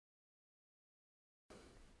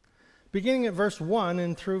beginning at verse 1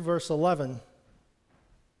 and through verse 11.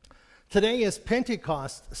 Today is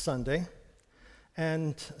Pentecost Sunday,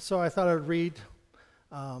 and so I thought I would read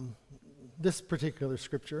this particular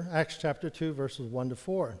scripture, Acts chapter 2, verses 1 to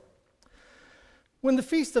 4. When the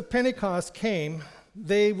feast of Pentecost came,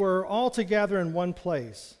 they were all together in one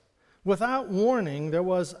place. Without warning, there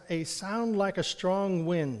was a sound like a strong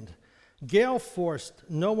wind, gale-forced.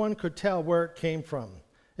 No one could tell where it came from.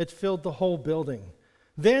 It filled the whole building.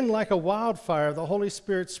 Then, like a wildfire, the Holy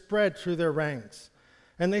Spirit spread through their ranks,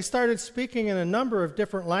 and they started speaking in a number of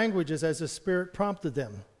different languages as the Spirit prompted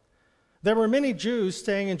them. There were many Jews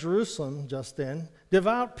staying in Jerusalem just then,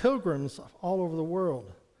 devout pilgrims all over the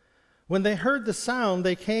world. When they heard the sound,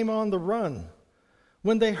 they came on the run.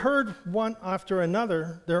 When they heard one after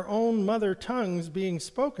another their own mother tongues being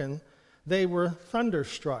spoken, they were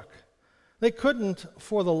thunderstruck. They couldn't,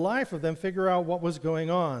 for the life of them, figure out what was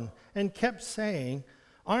going on, and kept saying,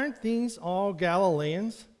 "Aren't these all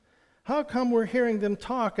Galileans? How come we're hearing them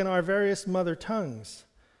talk in our various mother tongues?"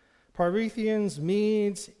 Parthians,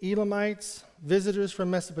 Medes, Elamites, visitors from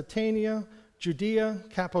Mesopotamia, Judea,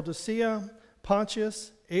 Cappadocia,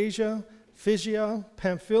 Pontus, Asia, Phrygia,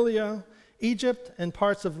 Pamphylia, Egypt, and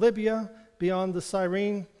parts of Libya beyond the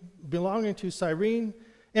Cyrene, belonging to Cyrene,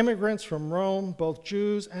 immigrants from Rome, both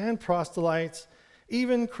Jews and proselytes,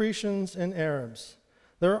 even Cretans and Arabs.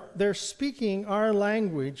 They're speaking our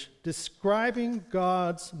language, describing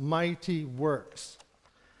God's mighty works.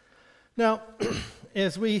 Now,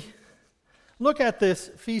 as we look at this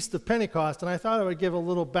Feast of Pentecost, and I thought I would give a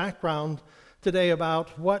little background today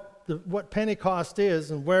about what Pentecost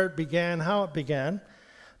is and where it began, how it began.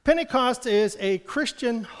 Pentecost is a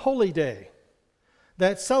Christian holy day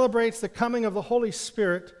that celebrates the coming of the Holy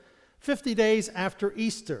Spirit 50 days after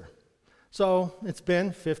Easter. So it's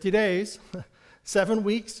been 50 days, 7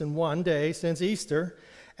 weeks and 1 day since Easter.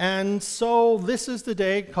 And so this is the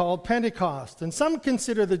day called Pentecost. And some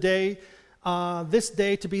consider this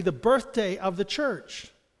day to be the birthday of the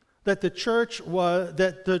church, that the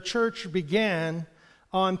church began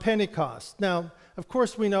on Pentecost. Now, of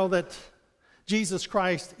course, we know that Jesus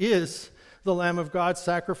Christ is the Lamb of God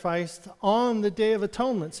sacrificed on the Day of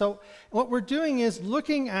Atonement. So what we're doing is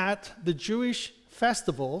looking at the Jewish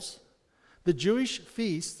festivals, the Jewish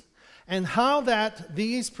feasts, and how that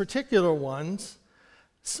these particular ones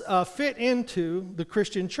fit into the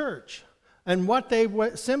Christian church, and what they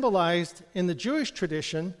symbolized in the Jewish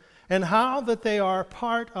tradition, and how that they are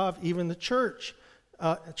part of even the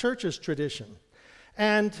church's tradition.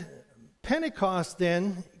 And Pentecost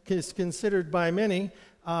then is considered by many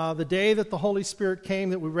the day that the Holy Spirit came,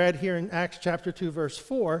 that we read here in Acts chapter 2, verse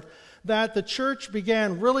 4, that the church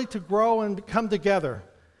began really to grow and come together.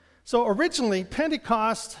 So originally,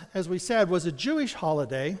 Pentecost, as we said, was a Jewish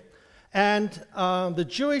holiday, and the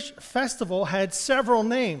Jewish festival had several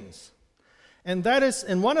names. And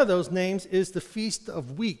one of those names is the Feast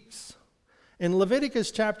of Weeks. In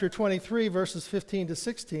Leviticus chapter 23, verses 15 to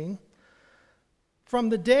 16, "From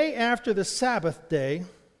the day after the Sabbath day,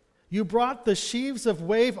 you brought the sheaves of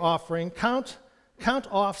wave offering, count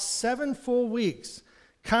off 7 full weeks,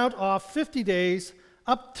 count off 50 days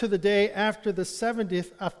up to the day after the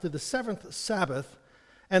 7th Sabbath,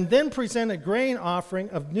 and then present a grain offering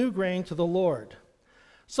of new grain to the Lord."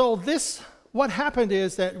 So what happened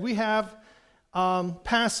is that we have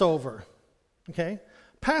Passover, okay?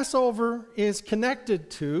 Passover is connected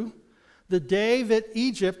to the day that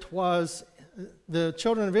the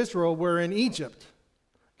children of Israel were in Egypt,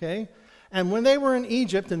 okay? And when they were in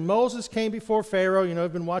Egypt and Moses came before Pharaoh,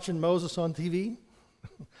 you've been watching Moses on TV.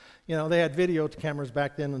 They had video cameras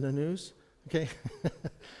back then in the news, okay?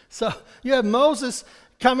 So you have Moses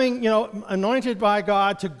coming, anointed by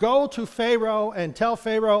God to go to Pharaoh and tell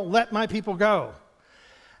Pharaoh, "Let my people go."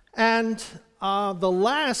 And the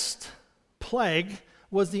last plague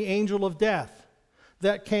was the angel of death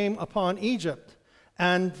that came upon Egypt.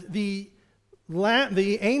 And the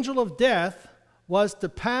angel of death was to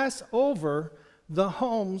pass over the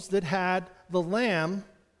homes that had the lamb.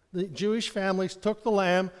 The Jewish families took the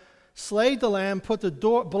lamb, slayed the lamb, put the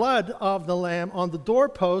blood of the lamb on the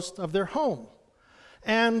doorpost of their home.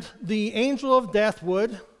 And the angel of death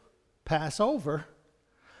would pass over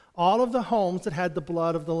all of the homes that had the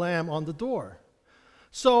blood of the lamb on the door.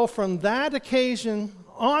 So from that occasion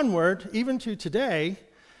onward, even to today,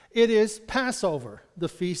 it is Passover, the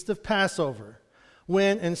Feast of Passover.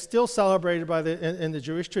 And still celebrated in the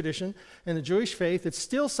Jewish tradition, in the Jewish faith, it's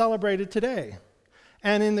still celebrated today.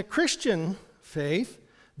 And in the Christian faith,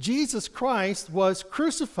 Jesus Christ was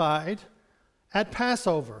crucified at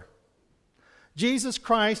Passover. Jesus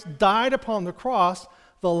Christ died upon the cross,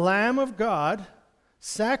 the Lamb of God,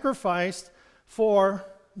 sacrificed for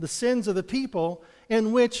the sins of the people,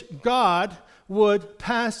 in which God would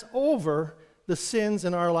pass over the sins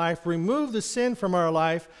in our life, remove the sin from our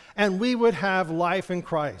life, and we would have life in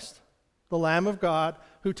Christ, the Lamb of God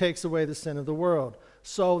who takes away the sin of the world,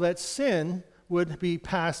 so that sin would be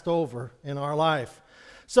passed over in our life.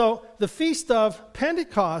 So the Feast of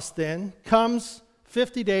Pentecost then comes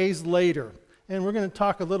 50 days later, and we're going to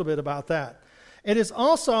talk a little bit about that. It is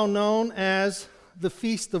also known as the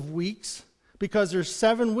Feast of Weeks because there's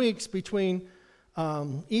 7 weeks between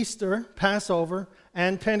Easter, Passover,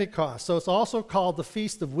 and Pentecost. So it's also called the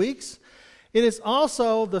Feast of Weeks. It is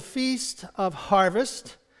also the Feast of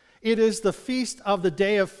Harvest. It is the Feast of the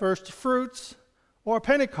Day of First Fruits, or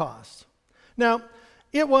Pentecost. Now,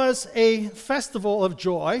 it was a festival of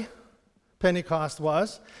joy, Pentecost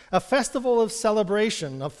was, a festival of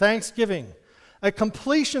celebration, of thanksgiving, a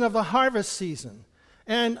completion of the harvest season.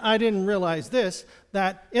 And I didn't realize this,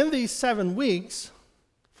 that in these 7 weeks,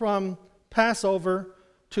 from Passover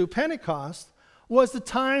to Pentecost, was the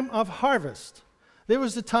time of harvest. There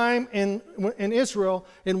was the time in Israel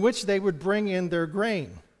in which they would bring in their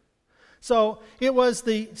grain. So it was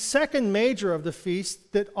the second major of the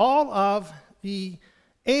feast that all of the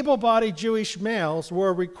able-bodied Jewish males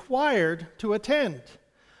were required to attend.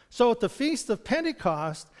 So at the Feast of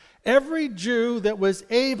Pentecost, every Jew that was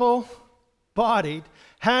able-bodied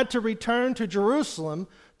had to return to Jerusalem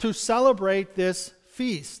to celebrate this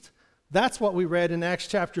feast. That's what we read in Acts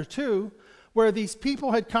chapter 2, where these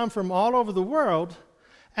people had come from all over the world,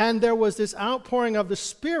 and there was this outpouring of the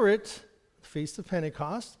Spirit, Feast of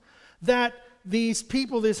Pentecost, that these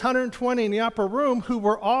people, these 120 in the upper room, who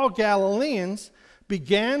were all Galileans,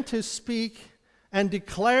 began to speak and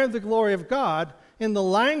declare the glory of God in the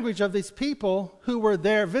language of these people who were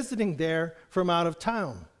there, visiting there from out of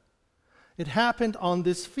town. It happened on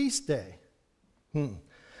this feast day.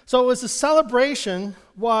 So it was a celebration,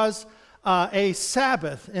 was a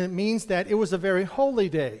Sabbath, and it means that it was a very holy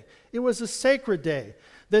day. It was a sacred day,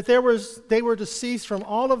 that they were to cease from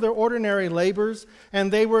all of their ordinary labors, and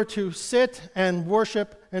they were to sit and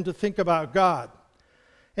worship and to think about God.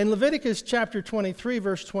 In Leviticus chapter 23,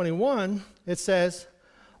 verse 21, it says,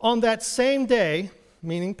 "On that same day,"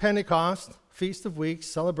 meaning Pentecost, Feast of Weeks,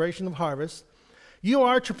 celebration of harvest, "you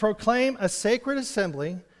are to proclaim a sacred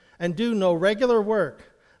assembly and do no regular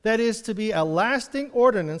work. That is to be a lasting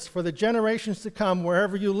ordinance for the generations to come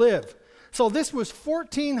wherever you live." So this was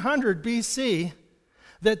 1400 BC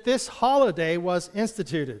that this holiday was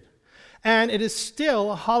instituted. And it is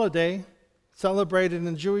still a holiday celebrated in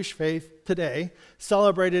the Jewish faith today,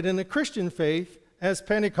 celebrated in the Christian faith as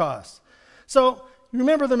Pentecost. So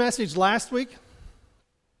remember the message last week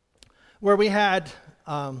where we had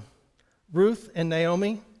Ruth and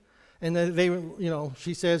Naomi? And they,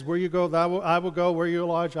 she says, "Where you go, I will go. Where you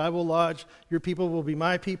lodge, I will lodge. Your people will be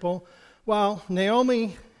my people." Well,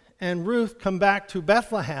 Naomi and Ruth come back to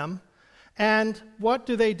Bethlehem, and what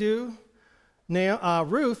do?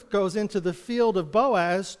 Ruth goes into the field of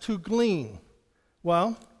Boaz to glean.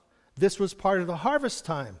 Well, this was part of the harvest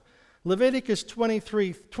time. Leviticus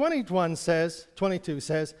 23:22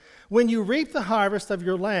 says, "When you reap the harvest of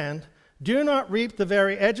your land, do not reap the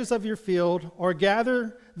very edges of your field or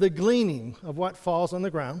gather the gleaning of what falls on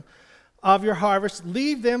the ground of your harvest.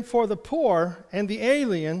 Leave them for the poor and the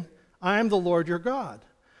alien. I am the Lord your God."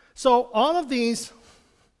 So all of these,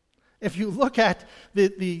 if you look at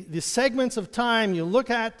the segments of time, you look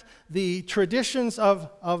at the traditions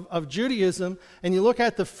of Judaism, and you look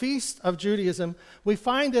at the feast of Judaism, we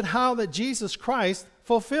find that Jesus Christ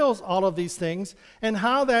fulfills all of these things, and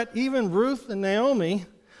how that even Ruth and Naomi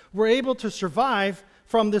were able to survive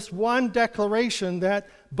from this one declaration that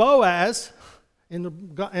Boaz, in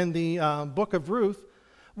the book of Ruth,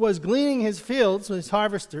 was gleaning his fields, his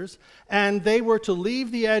harvesters, and they were to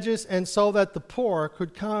leave the edges, and so that the poor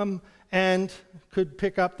could come and could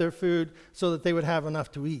pick up their food so that they would have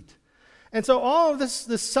enough to eat. And so all of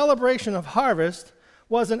this celebration of harvest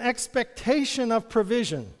was an expectation of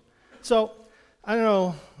provision. So I don't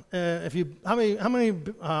know how many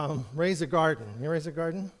raise a garden? You raise a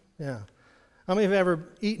garden? Yeah. How many have ever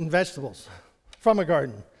eaten vegetables from a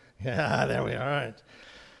garden? Yeah, there we are. All right.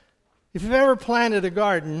 If you've ever planted a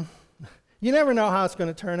garden, you never know how it's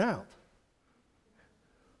going to turn out.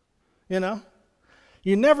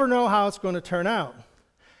 You never know how it's going to turn out.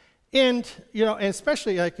 And, and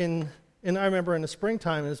especially like I remember in the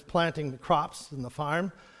springtime, is planting the crops in the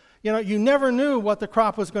farm. You never knew what the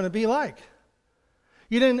crop was going to be like.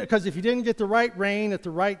 Because if you didn't get the right rain at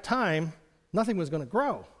the right time, nothing was going to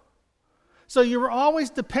grow. So you were always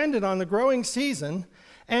dependent on the growing season.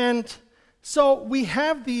 And so we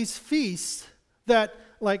have these feasts that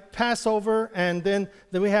like Passover, and then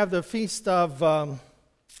we have the feast of,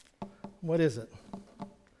 what is it?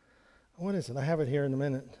 I have it here in a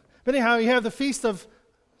minute. But anyhow, you have the feast of,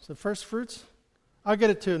 is it first fruits? I'll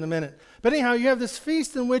get it to in a minute. But anyhow, you have this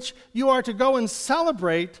feast in which you are to go and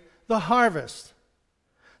celebrate the harvest.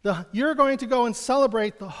 You're going to go and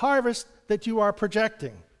celebrate the harvest that you are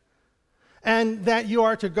projecting. And that you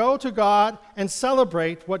are to go to God and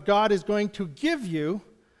celebrate what God is going to give you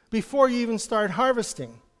before you even start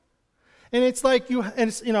harvesting. And it's like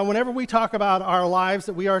whenever we talk about our lives,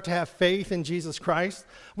 that we are to have faith in Jesus Christ,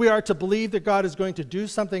 we are to believe that God is going to do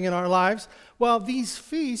something in our lives. Well, these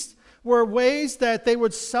feasts were ways that they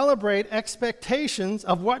would celebrate expectations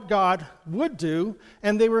of what God would do,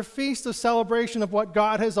 and they were feasts of celebration of what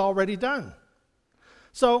God has already done.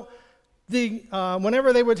 So,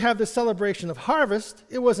 whenever they would have the celebration of harvest,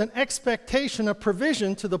 it was an expectation of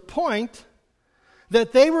provision to the point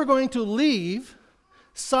that they were going to leave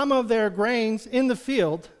some of their grains in the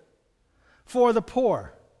field for the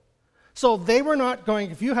poor. So they were not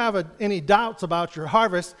going, if you have any doubts about your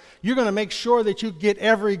harvest, you're going to make sure that you get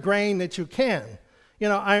every grain that you can.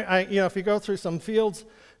 If you go through some fields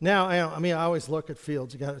now, I always look at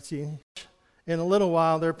fields. You got to see. In a little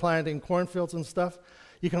while, they're planting cornfields and stuff.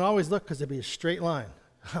 You can always look because it'd be a straight line.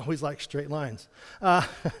 I always like straight lines.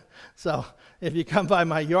 So if you come by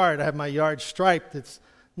my yard, I have my yard striped. It's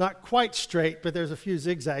not quite straight, but there's a few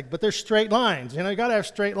zigzags. But there's straight lines. You got to have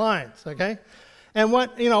straight lines, okay? And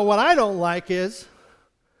what I don't like is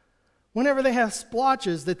whenever they have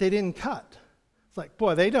splotches that they didn't cut. It's like,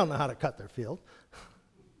 boy, they don't know how to cut their field.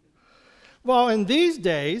 Well, in these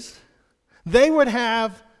days, they would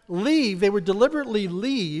deliberately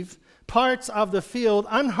leave parts of the field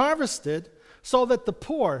unharvested so that the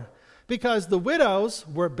poor, because the widows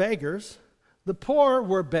were beggars, the poor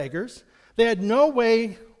were beggars, they had no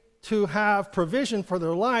way to have provision for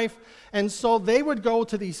their life, and so they would go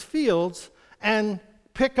to these fields and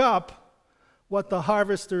pick up what the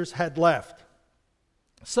harvesters had left.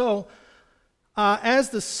 So, as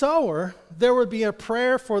the sower, there would be a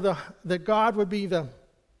prayer for that God would be the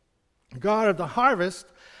God of the harvest,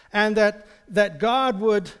 and that God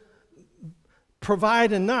would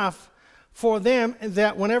provide enough for them,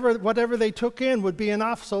 that whatever they took in would be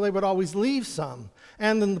enough, so they would always leave some.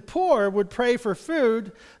 And then the poor would pray for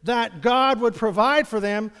food, that God would provide for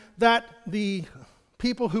them, that the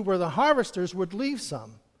people who were the harvesters would leave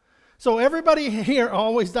some. So everybody here,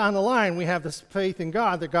 always down the line, we have this faith in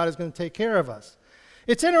God that God is going to take care of us.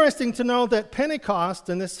 It's interesting to know that Pentecost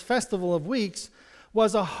and this Festival of Weeks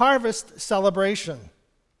was a harvest celebration.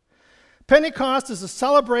 Pentecost is a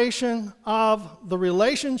celebration of the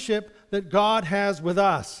relationship that God has with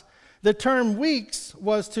us. The term weeks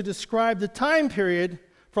was to describe the time period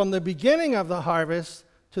from the beginning of the harvest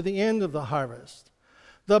to the end of the harvest.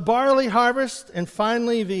 The barley harvest and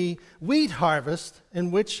finally the wheat harvest,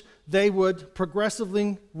 in which they would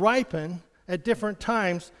progressively ripen at different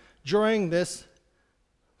times during this.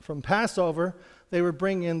 From Passover, they would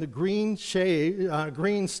bring in the green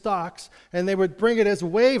stalks, and they would bring it as a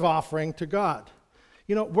wave offering to God.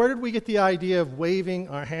 Where did we get the idea of waving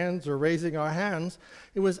our hands or raising our hands?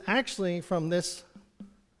 It was actually from this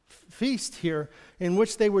feast here, in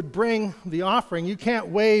which they would bring the offering. You can't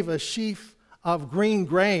wave a sheaf of green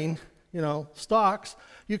grain, stalks.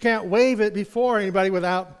 You can't wave it before anybody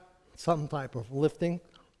without some type of lifting.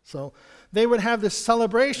 So they would have this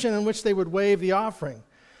celebration in which they would wave the offering.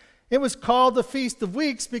 It was called the Feast of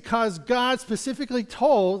Weeks because God specifically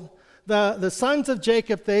told the sons of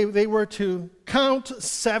Jacob they were to count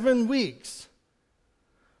 7 weeks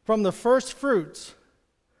from the first fruits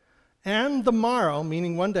and the morrow,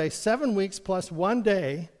 meaning one day, 7 weeks plus 1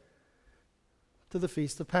 day, to the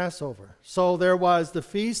Feast of Passover. So there was the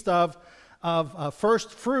Feast of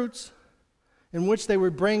First Fruits, in which they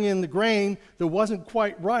would bring in the grain that wasn't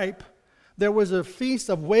quite ripe. There was a feast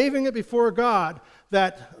of waving it before God,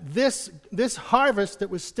 that this harvest that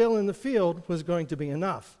was still in the field was going to be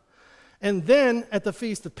enough. And then at the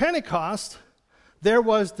Feast of Pentecost, there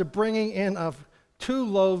was the bringing in of 2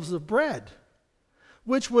 loaves of bread,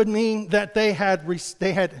 which would mean that they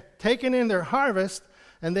had taken in their harvest,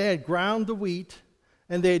 and they had ground the wheat,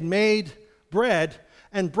 and they had made bread,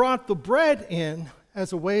 and brought the bread in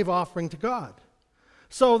as a wave offering to God.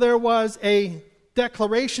 So there was a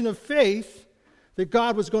declaration of faith that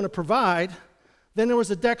God was going to provide. Then there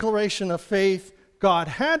was a declaration of faith God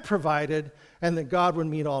had provided, and that God would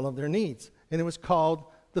meet all of their needs. And it was called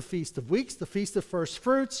the Feast of Weeks, the Feast of First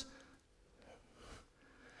Fruits.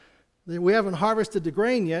 We haven't harvested the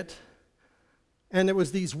grain yet. And it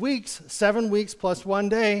was these weeks, 7 weeks plus 1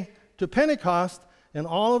 day to Pentecost, and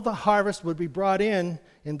all of the harvest would be brought in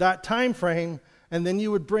that time frame, and then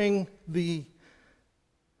you would bring the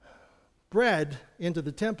bread into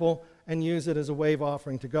the temple and use it as a wave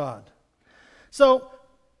offering to God. So,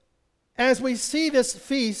 as we see this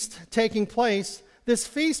feast taking place, this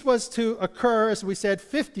feast was to occur, as we said,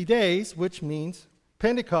 50 days, which means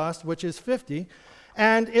Pentecost, which is 50,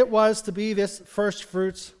 and it was to be this first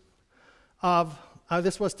fruits of,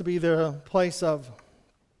 this was to be the place of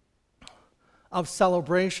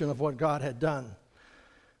celebration of what God had done.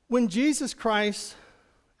 When Jesus Christ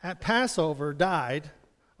at Passover died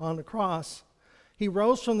on the cross, he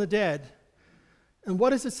rose from the dead. And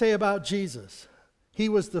what does it say about Jesus? He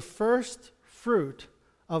was the first fruit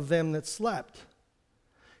of them that slept.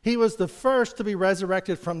 He was the first to be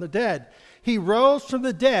resurrected from the dead. He rose from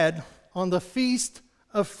the dead on the feast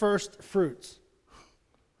of first fruits.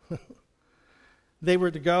 They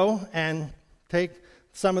were to go and take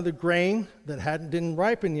some of the grain that didn't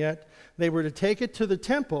ripen yet. They were to take it to the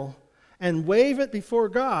temple and wave it before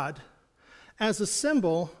God as a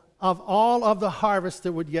symbol of all of the harvest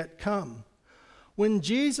that would yet come. When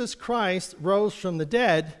Jesus Christ rose from the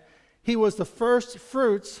dead, he was the first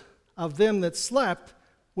fruits of them that slept,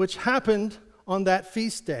 which happened on that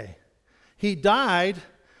feast day. He died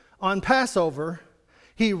on Passover.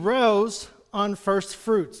 He rose on first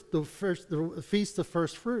fruits, the feast of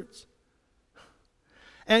first fruits.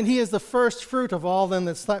 And he is the first fruit of all them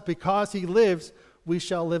that slept. Because he lives, we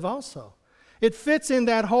shall live also. It fits in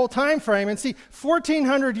that whole time frame. And see,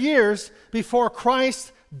 1,400 years before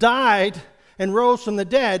Christ died and rose from the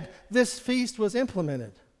dead, this feast was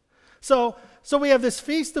implemented. So we have this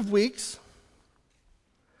Feast of Weeks,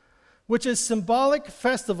 which is symbolic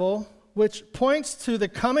festival, which points to the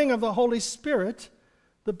coming of the Holy Spirit,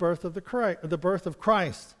 the birth of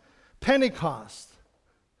Christ. Pentecost,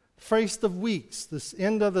 Feast of Weeks, this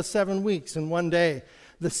end of the 7 weeks in one day.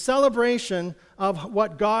 The celebration of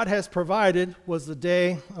what God has provided was the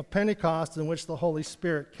day of Pentecost in which the Holy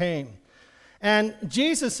Spirit came. And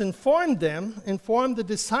Jesus informed the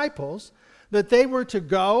disciples that they were to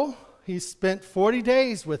go. He spent 40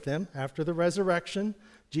 days with them after the resurrection.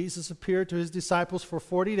 Jesus appeared to his disciples for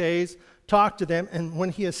 40 days, talked to them, and when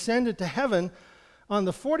he ascended to heaven, on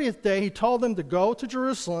the 40th day, he told them to go to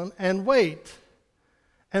Jerusalem and wait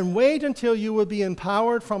until you will be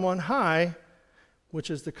empowered from on high, which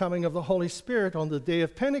is the coming of the Holy Spirit on the day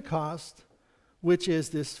of Pentecost, which is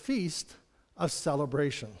this feast of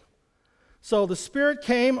celebration. So the Spirit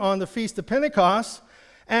came on the Feast of Pentecost,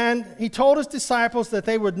 and he told his disciples that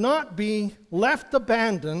they would not be left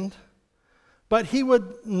abandoned, but he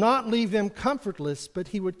would not leave them comfortless, but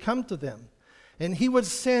he would come to them. And he would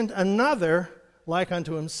send another like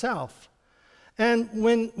unto himself. And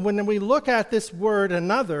when we look at this word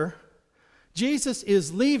another, Jesus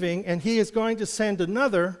is leaving and he is going to send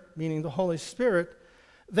another, meaning the Holy Spirit,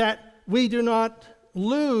 that we do not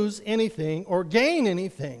lose anything or gain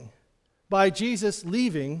anything by Jesus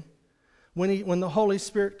leaving when the Holy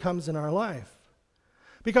Spirit comes in our life.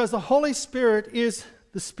 Because the Holy Spirit is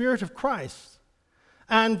the Spirit of Christ,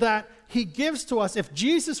 and that he gives to us. If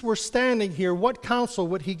Jesus were standing here, what counsel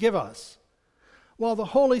would he give us? Well, the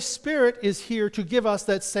Holy Spirit is here to give us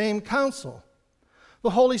that same counsel.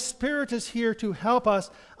 The Holy Spirit is here to help us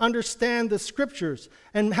understand the Scriptures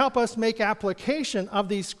and help us make application of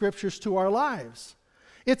these Scriptures to our lives.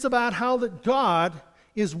 It's about how that God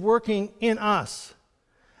is working in us,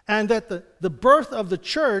 and that the birth of the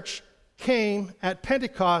church came at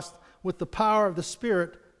Pentecost with the power of the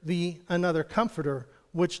Spirit, another comforter,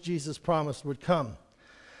 which Jesus promised would come.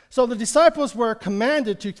 So the disciples were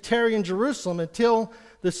commanded to tarry in Jerusalem until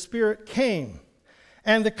the Spirit came.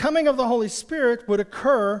 And the coming of the Holy Spirit would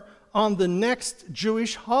occur on the next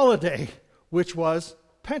Jewish holiday, which was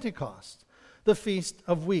Pentecost, the Feast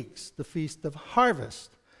of Weeks, the Feast of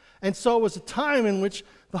Harvest. And so it was a time in which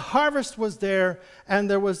the harvest was there, and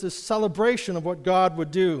there was this celebration of what God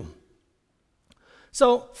would do.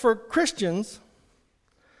 So for Christians,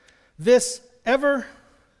 this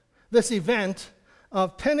event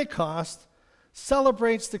of Pentecost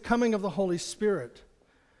celebrates the coming of the Holy Spirit.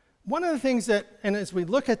 One of the things and as we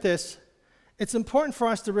look at this, it's important for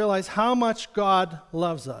us to realize how much God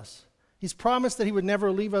loves us. He's promised that he would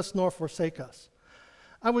never leave us nor forsake us.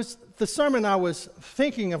 The sermon I was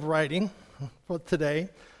thinking of writing for today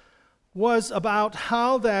was about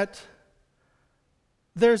how that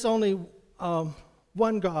there's only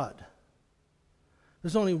one God.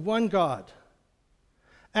 There's only one God.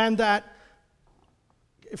 And that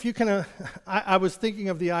if you can, I was thinking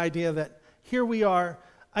of the idea that here we are.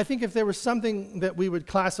 I think if there was something that we would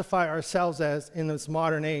classify ourselves as in this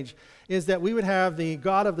modern age, is that we would have the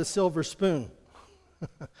God of the silver spoon.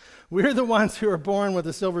 We're the ones who are born with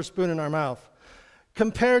a silver spoon in our mouth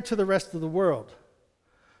compared to the rest of the world.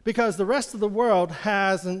 Because the rest of the world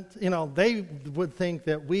hasn't, they would think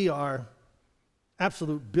that we are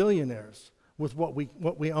absolute billionaires with what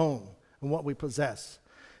we own and what we possess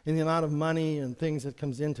and the amount of money and things that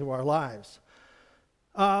comes into our lives.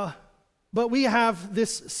 But we have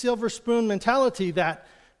this silver spoon mentality that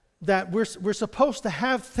we're supposed to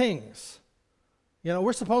have things.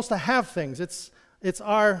 We're supposed to have things. It's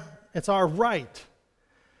our right.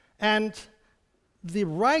 And the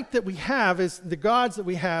right that we have is the gods that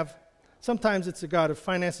we have. Sometimes it's a god of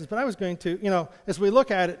finances, but I was going to, as we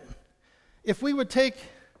look at it, if we would take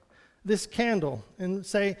this candle and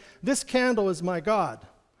say, this candle is my God.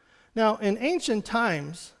 Now, in ancient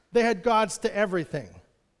times, they had gods to everything.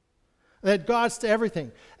 They had gods to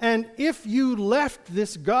everything. And if you left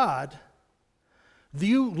this god,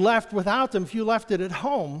 you left without them. If you left it at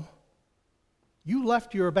home, you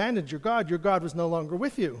abandoned your God was no longer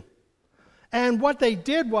with you. And what they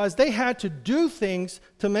did was they had to do things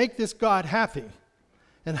to make this God happy.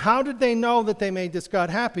 And how did they know that they made this God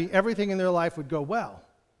happy? Everything in their life would go well.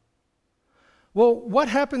 Well, what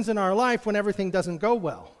happens in our life when everything doesn't go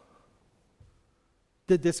well?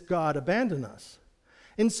 Did this God abandon us?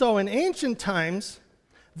 And so in ancient times,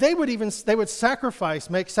 they would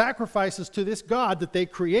make sacrifices to this God that they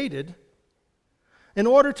created in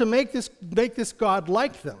order to make this God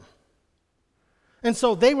like them. And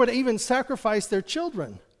so they would even sacrifice their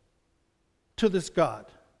children to this god.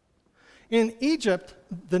 In Egypt,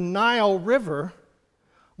 the Nile River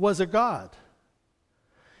was a god.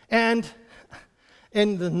 And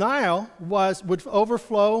the Nile would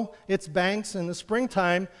overflow its banks in the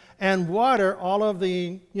springtime and water all of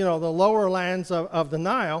the lower lands of the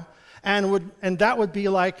Nile. And that would be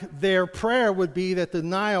like their prayer would be that the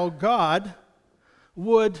Nile god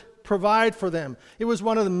would provide for them. It was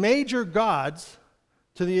one of the major gods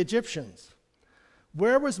to the Egyptians.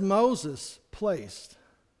 Where was Moses placed?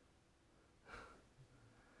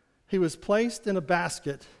 He was placed in a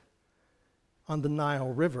basket on the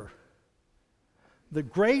Nile River.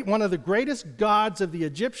 One of the greatest gods of the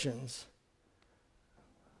Egyptians,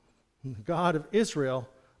 the God of Israel,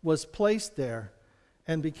 was placed there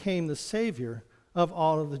and became the savior of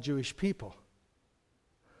all of the Jewish people.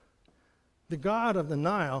 The God of the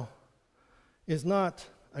Nile is not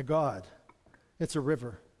a god. It's a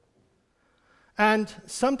river. And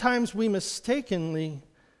sometimes we mistakenly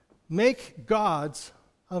make gods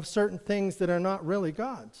of certain things that are not really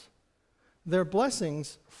gods. They're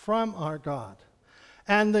blessings from our God.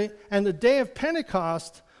 And the day of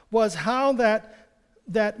Pentecost was how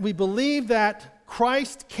that we believe that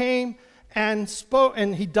Christ came and spoke,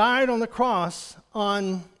 and he died on the cross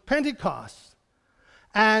on Pentecost.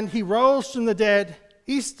 And he rose from the dead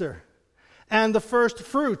Easter, and the first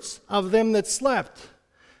fruits of them that slept.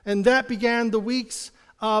 And that began the weeks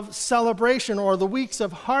of celebration, or the weeks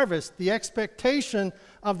of harvest, the expectation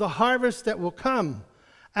of the harvest that will come.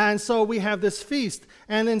 And so we have this feast.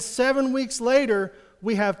 And then 7 weeks later,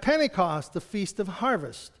 we have Pentecost, the Feast of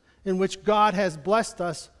Harvest, in which God has blessed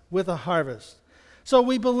us with a harvest. So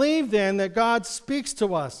we believe then that God speaks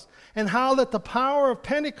to us, and how that the power of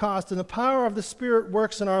Pentecost and the power of the Spirit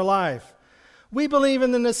works in our life. We believe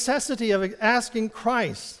in the necessity of asking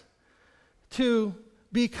Christ to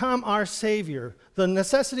become our Savior, the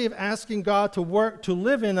necessity of asking God to work, to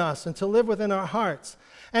live in us and to live within our hearts.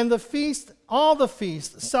 And the feast, all the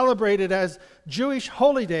feasts celebrated as Jewish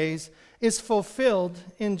holy days, is fulfilled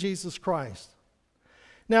in Jesus Christ.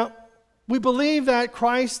 Now, we believe that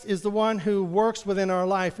Christ is the one who works within our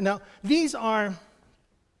life. Now, these are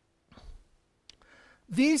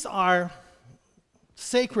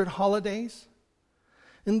sacred holidays,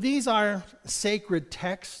 and these are sacred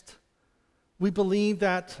texts. We believe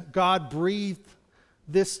that God breathed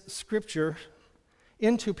this scripture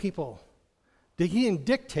into people. He didn't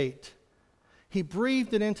dictate. He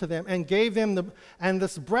breathed it into them and gave them and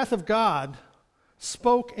this breath of God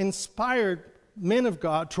inspired men of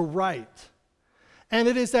God to write. And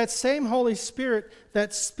it is that same Holy Spirit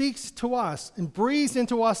that speaks to us and breathes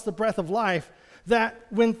into us the breath of life, that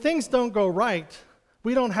when things don't go right,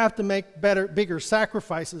 we don't have to make bigger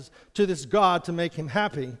sacrifices to this God to make him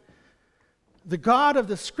happy. The God of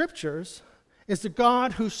the Scriptures is the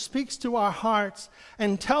God who speaks to our hearts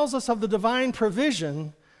and tells us of the divine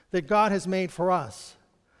provision that God has made for us.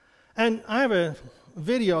 And I have a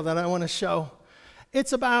video that I want to show.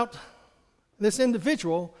 It's about this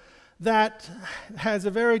individual that has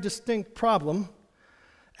a very distinct problem,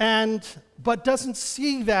 but doesn't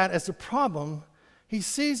see that as a problem. He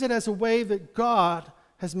sees it as a way that God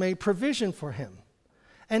has made provision for him.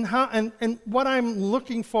 And what I'm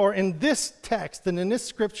looking for in this text and in this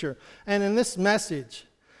scripture and in this message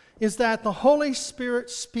is that the Holy Spirit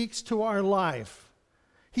speaks to our life.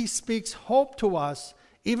 He speaks hope to us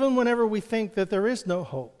even whenever we think that there is no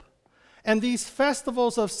hope. And these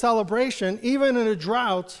festivals of celebration, even in a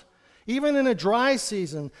drought, even in a dry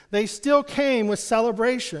season, they still came with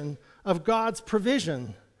celebration of God's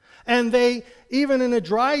provision. And they, even in a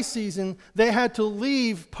dry season, they had to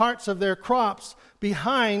leave parts of their crops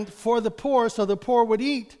behind for the poor so the poor would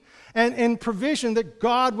eat. And in provision that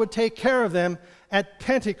God would take care of them at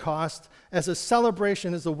Pentecost as a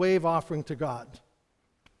celebration, as a wave offering to God.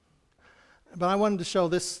 But I wanted to show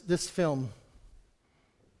this film.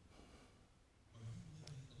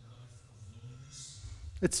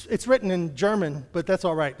 It's written in German, but that's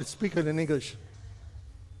all right. Let's speak it in English.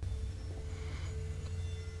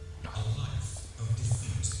 A life of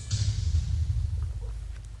defeat.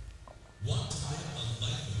 Want to live a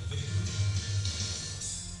life of victory?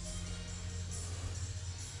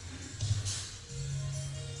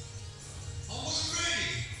 I wasn't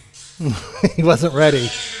ready. He wasn't ready.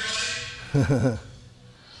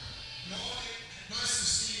 Nice to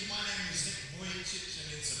see you. My name is Nick Vujicic, and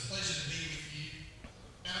it's a pleasure to be with you.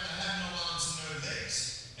 Now, I have no arms and no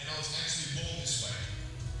legs, and I was actually born this way.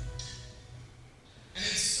 And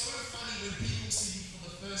it's so funny when people see you for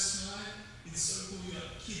the first time. It's so cool.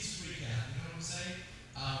 Kids freak out. You know what I'm saying?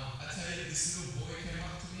 I tell you, this little boy came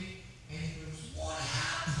up to me, and he goes, "What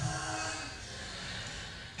happened?"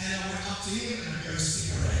 And I went up to him, and I go,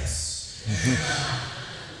 "Cigarettes."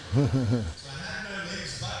 So I have no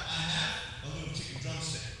legs, but I have a little chicken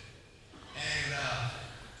drumstick. And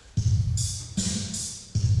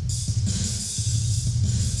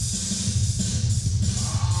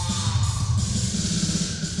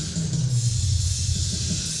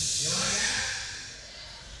you like that?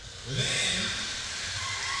 Well, then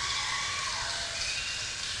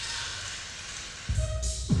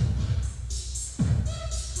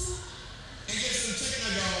and get some techno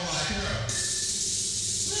going like her.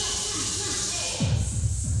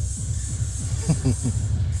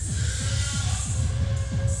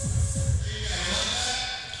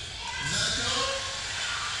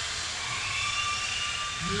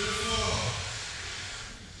 Beautiful.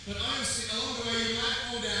 But honestly, along the way, you might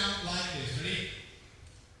fall down like this. Ready?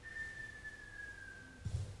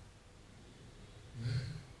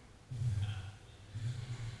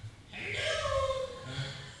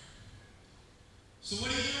 So what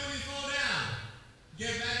do you do when you fall down?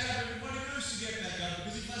 Get back up. Everybody knows to get back up,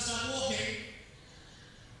 because if I start walking,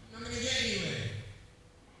 I'm not going to get anywhere.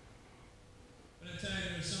 But I tell you,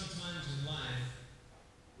 there are some times in life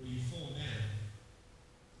where you fall down,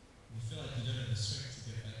 and you feel like you don't have the strength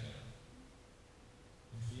to get back up.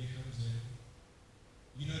 And fear comes in.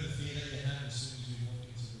 You know the fear that you have as soon as you walk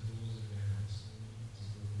into the doors of your house.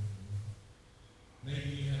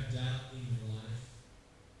 Maybe you have doubt in your life.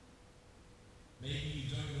 Maybe you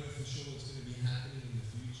don't know for sure what's going to be happening in the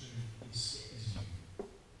future, and it scares you.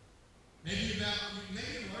 Maybe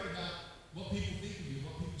you're worried about what people think of you,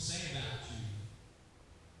 what people say about you.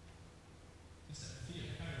 Just that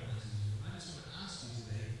fear paralyzes you. I just want to ask you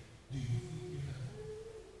today, do you think you have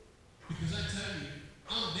hope? Because I tell you,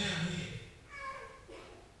 I'm down here,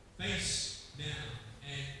 face down,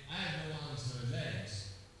 and I have no arms, no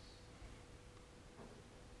legs.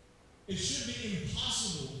 It should be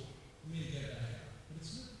impossible for me to get back up, but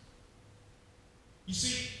it's not. You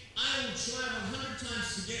see, I will try 100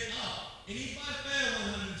 times to get up, and if I fail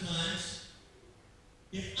 100 times,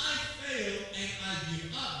 if I fail and I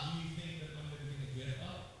give up, do you think that I'm never going to get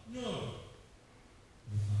up? No.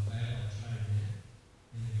 If I fail, I'll try again,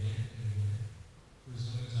 and again, and again. For as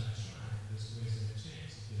long as I try, there's always a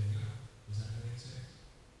chance of getting up. Does that make sense?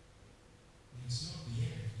 And it's not the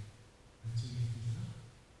end until you've given up.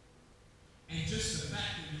 And just the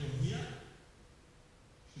fact that you're here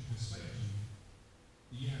should persuade you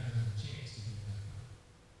that you have another chance to get back up.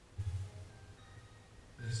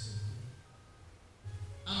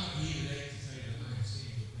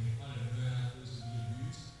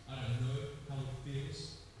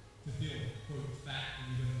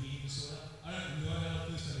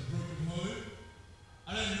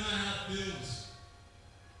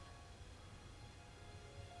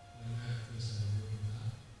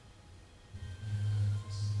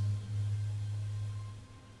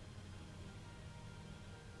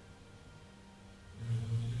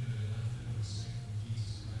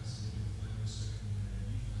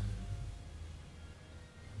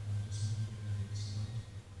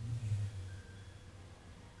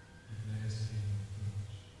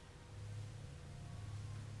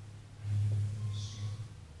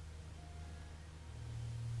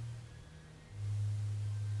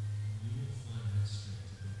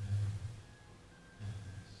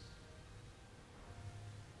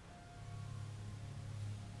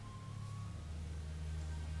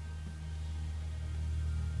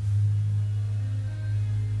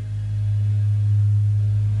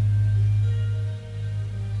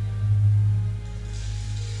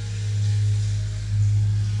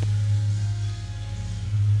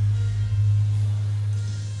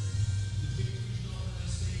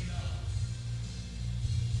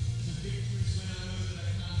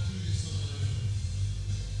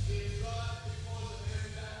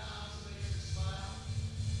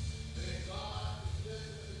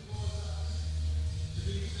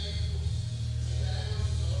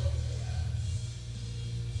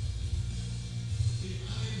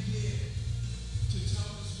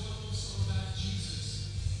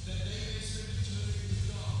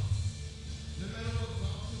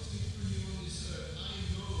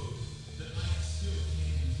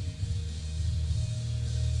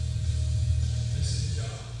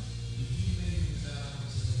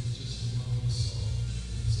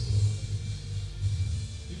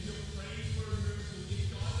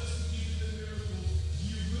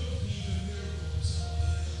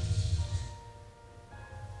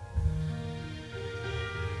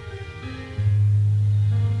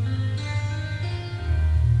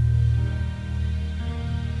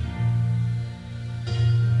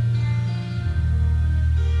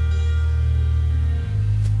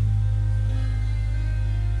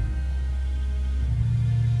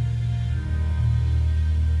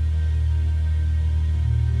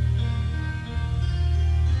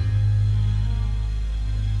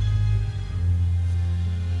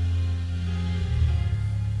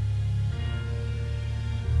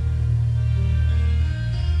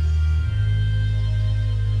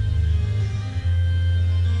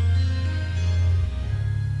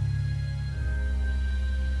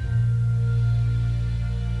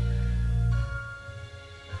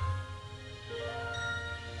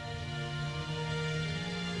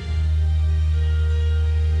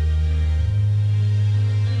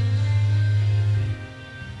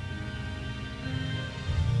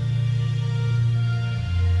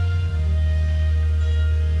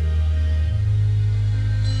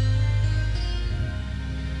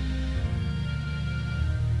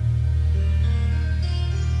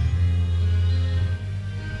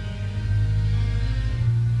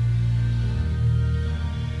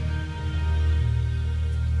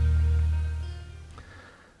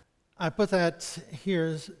 I put that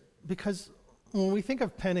here because when we think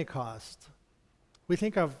of Pentecost, we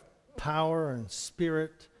think of power and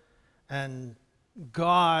spirit and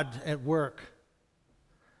God at work.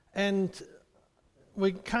 And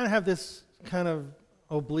we kind of have this kind of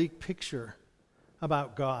oblique picture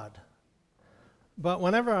about God. But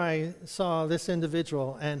whenever I saw this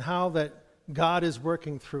individual and how that God is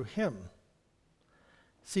working through him,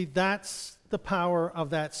 see, that's the power of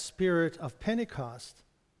that spirit of Pentecost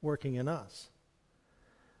working in us.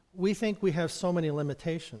 We think we have so many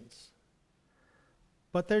limitations,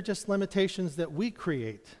 but they're just limitations that we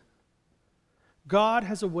create. God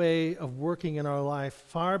has a way of working in our life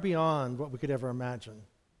far beyond what we could ever imagine.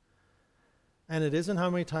 And it isn't how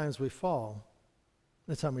many times we fall,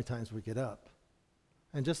 it's how many times we get up.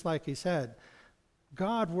 And just like he said,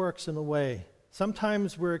 God works in a way.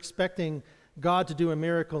 Sometimes we're expecting God to do a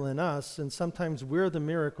miracle in us, and sometimes we're the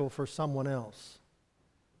miracle for someone else,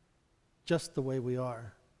 just the way we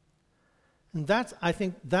are. And I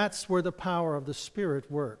think that's where the power of the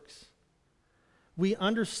Spirit works. We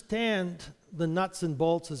understand the nuts and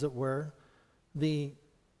bolts, as it were, the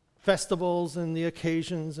festivals and the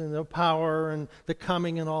occasions and the power and the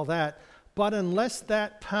coming and all that. But unless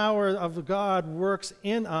that power of God works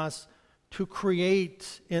in us to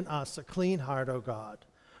create in us a clean heart, O God,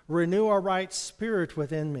 renew a right spirit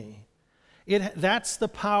within me, that's the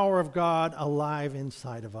power of God alive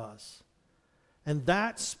inside of us. And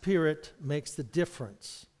that Spirit makes the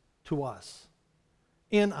difference to us,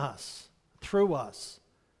 in us, through us.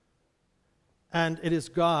 And it is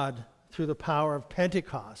God, through the power of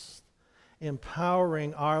Pentecost,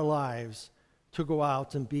 empowering our lives to go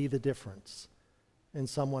out and be the difference in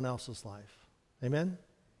someone else's life. Amen?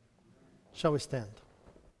 Shall we stand?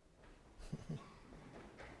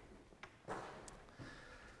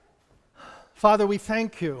 Father, we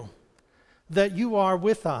thank you that you are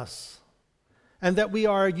with us and that we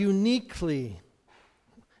are uniquely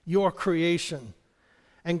your creation.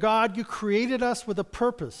 And God, you created us with a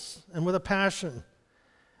purpose and with a passion.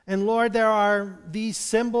 And Lord, there are these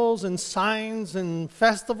symbols and signs and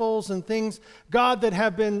festivals and things, God, that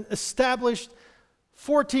have been established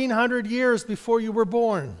 1,400 years before you were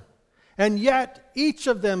born. And yet, each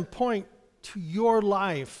of them point to your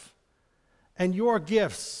life and your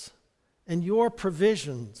gifts and your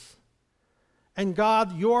provisions. And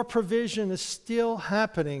God, your provision is still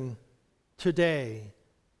happening today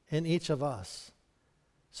in each of us.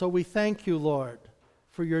 So we thank you, Lord,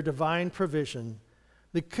 for your divine provision,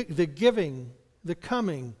 the giving, the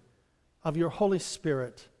coming of your Holy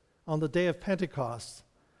Spirit on the day of Pentecost.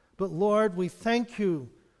 But Lord, we thank you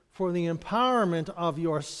for the empowerment of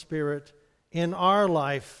your Spirit in our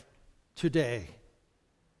life today.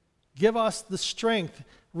 Give us the strength.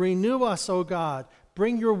 Renew us, O God.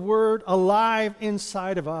 Bring your word alive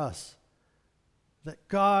inside of us, that,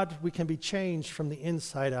 God, we can be changed from the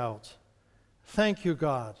inside out. Thank you,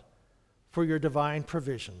 God, for your divine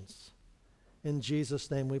provisions. In Jesus'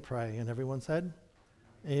 name we pray. And everyone said,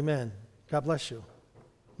 amen. God bless you.